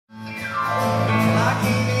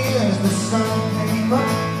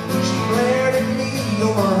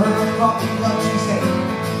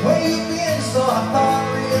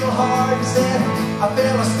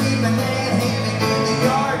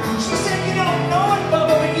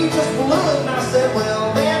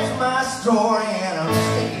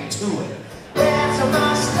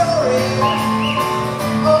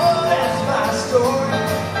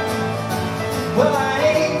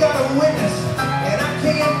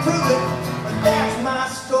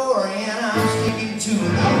to when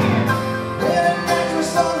an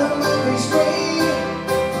actress on the movie screen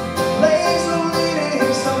plays the lead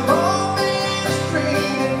in some romance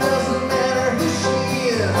dream. It doesn't matter who she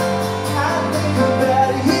is, I think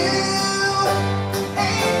about you. 8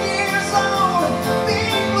 years old,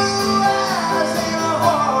 big blue eyes and a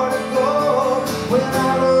heart of gold. When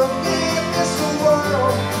I look in this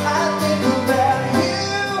world, I think about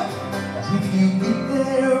you. If you get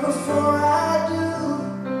there before I do,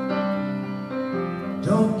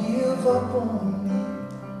 don't give up on me.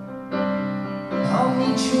 I'll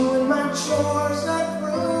meet you when my chores are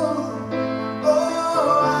through. Oh,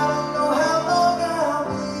 I don't know how long I'll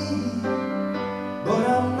be, but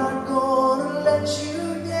I'm not gonna let you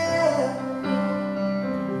down.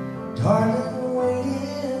 Darling, wait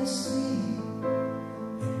and see.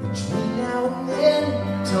 In between now and then,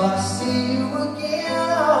 till I see you again,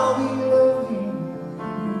 I'll be loving you.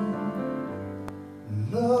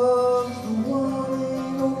 Love's the one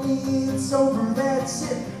and only, it's over, that's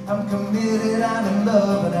it. I'm committed, I'm in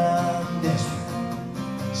love, and I'm